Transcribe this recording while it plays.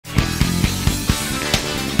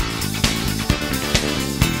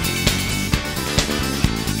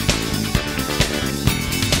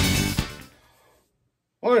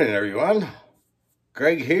Morning, everyone.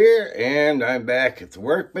 Greg here, and I'm back at the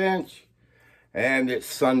workbench, and it's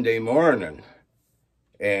Sunday morning,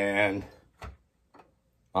 and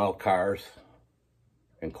all cars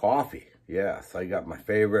and coffee. Yes, I got my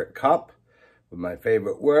favorite cup with my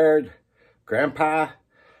favorite word, Grandpa.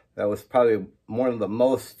 That was probably one of the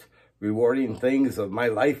most rewarding things of my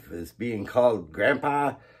life, is being called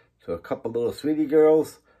Grandpa to a couple little sweetie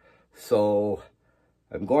girls. So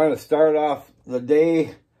I'm going to start off the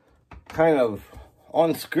day kind of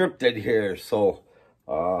unscripted here. So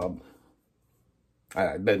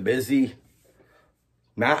I've been busy,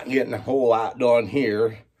 not getting a whole lot done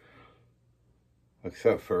here,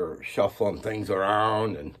 except for shuffling things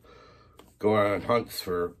around and going on hunts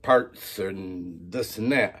for parts and this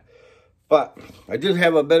and that. But I did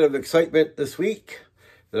have a bit of excitement this week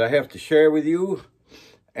that I have to share with you,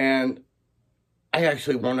 and I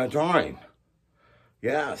actually won a drawing.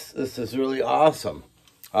 Yes, this is really awesome.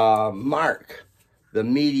 Mark, the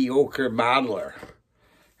mediocre modeler,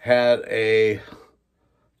 had a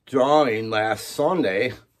drawing last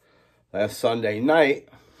Sunday night.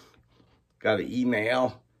 Got an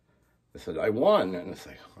email. I said, I won. And it's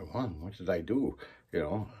like, I won? What did I do? You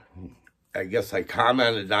know, I guess I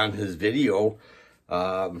commented on his video.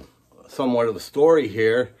 Somewhat of a story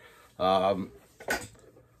here. Mark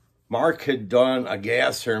had done a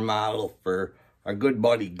gasser model for our good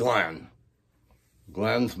buddy Glenn.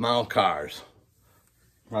 Glenn's Model Cars.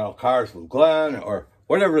 Model Cars with Glenn, or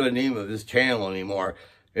whatever the name of his channel anymore.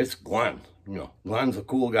 It's Glenn. You know, Glenn's a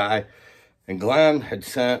cool guy. And Glenn had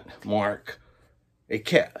sent Mark a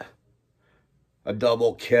kit. A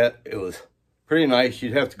double kit. It was pretty nice.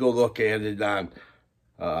 You'd have to go look at it on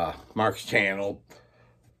Mark's channel.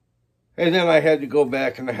 And then I had to go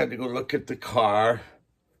back and I had to go look at the car.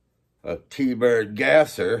 A T-Bird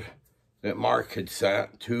gasser that Mark had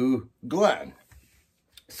sent to Glenn.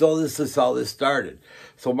 So this is how this started.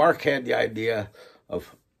 So Mark had the idea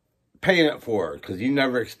of paying it forward, because you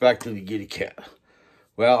never expected to get a kit.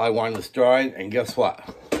 Well, I won this drawing, and guess what?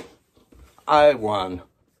 I won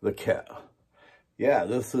the kit. Yeah,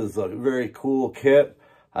 this is a very cool kit.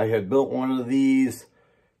 I had built one of these.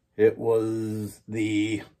 It was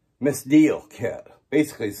the Miss Deal kit.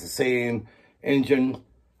 Basically, it's the same engine.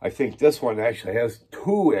 I think this one actually has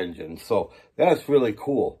 2 engines, so that's really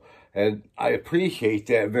cool. And I appreciate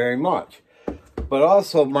that very much. But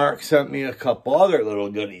also, Mark sent me a couple other little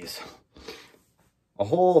goodies. A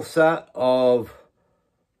whole set of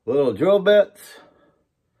little drill bits.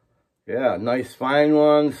 Yeah, nice fine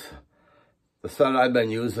ones. The set I've been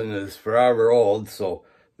using is forever old, so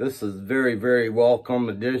this is very, very welcome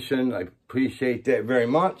addition. I appreciate that very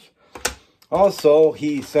much. Also,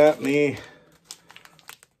 he sent me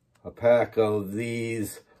a pack of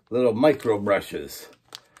these little micro brushes.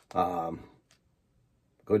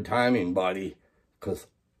 Good timing, buddy, because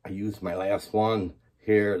I used my last one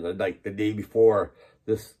here like the day before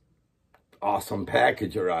this awesome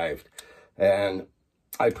package arrived, and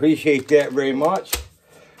I appreciate that very much.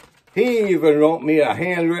 He even wrote me a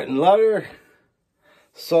handwritten letter,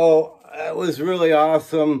 so that was really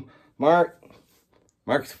awesome. Mark's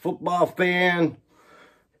a football fan.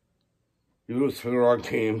 He roots for the wrong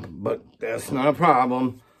team, but that's not a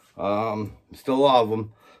problem. Still love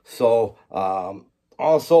him. So,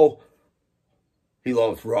 also, he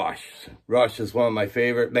loves Rush. Rush is one of my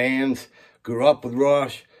favorite bands. Grew up with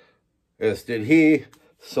Rush, as did he.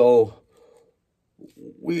 So,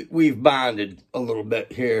 we've bonded a little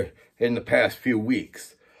bit here in the past few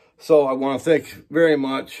weeks. So, I want to thank very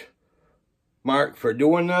much Mark for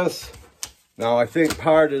doing this. Now, I think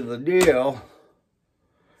part of the deal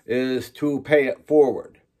is to pay it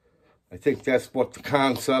forward. I think that's what the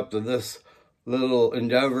concept of this little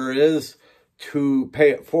endeavor is, to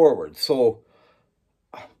pay it forward. So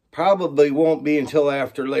probably won't be until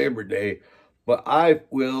after Labor Day, but I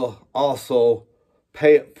will also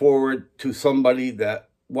pay it forward to somebody that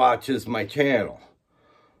watches my channel.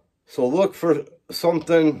 So look for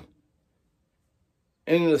something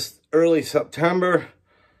in this early September,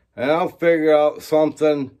 and I'll figure out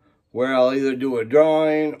something where I'll either do a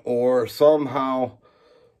drawing or somehow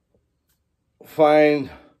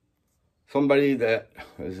find somebody that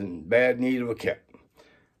is in bad need of a kit.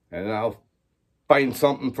 And I'll find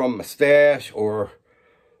something from my stash, or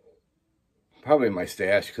probably my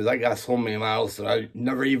stash, because I got so many models that I'm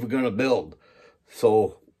never even going to build.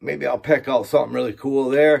 So maybe I'll pick out something really cool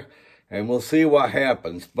there, and we'll see what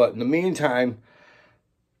happens. But in the meantime,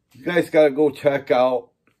 you guys got to go check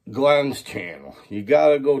out Glenn's channel. You got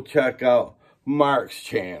to go check out Mark's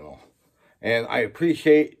channel. And I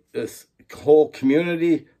appreciate this whole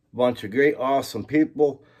community, a bunch of great, awesome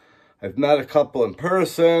people. I've met a couple in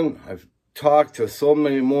person. I've talked to so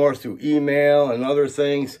many more through email and other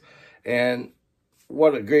things. And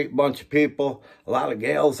what a great bunch of people. A lot of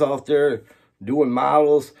gals out there doing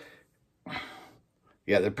models.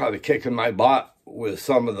 Yeah, they're probably kicking my butt with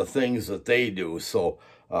some of the things that they do. So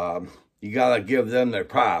you got to give them their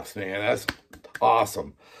props, man. That's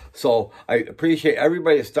awesome. So I appreciate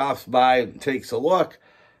everybody that stops by and takes a look.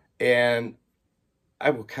 And I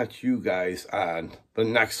will catch you guys on the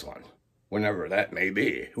next one, whenever that may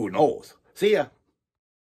be. Who knows? See ya.